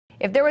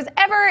If there was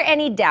ever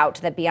any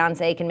doubt that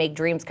Beyonce can make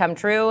dreams come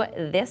true,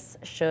 this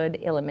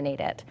should eliminate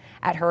it.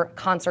 At her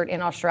concert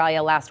in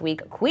Australia last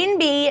week, Queen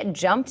Bee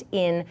jumped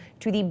in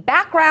to the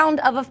background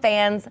of a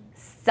fan's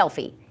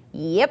selfie.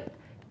 Yep.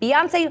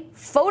 Beyonce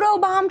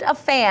photobombed a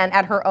fan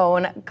at her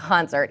own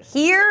concert.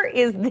 Here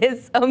is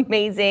this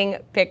amazing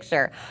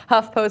picture.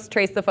 HuffPost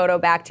traced the photo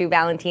back to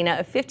Valentina,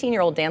 a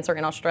 15-year-old dancer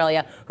in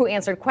Australia who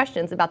answered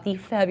questions about the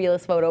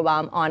fabulous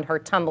photobomb on her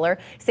Tumblr,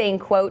 saying,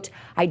 quote,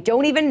 "I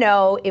don't even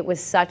know, it was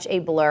such a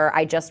blur.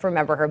 I just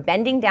remember her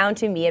bending down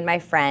to me and my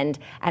friend,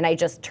 and I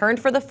just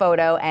turned for the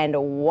photo, and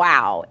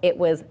wow, it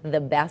was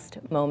the best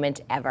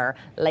moment ever.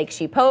 Like,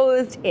 she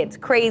posed, it's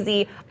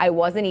crazy. I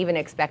wasn't even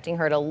expecting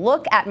her to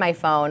look at my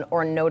phone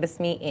or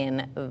notice me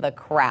in the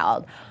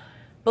crowd."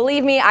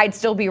 Believe me, I'd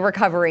still be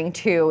recovering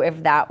too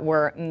if that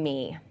were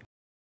me.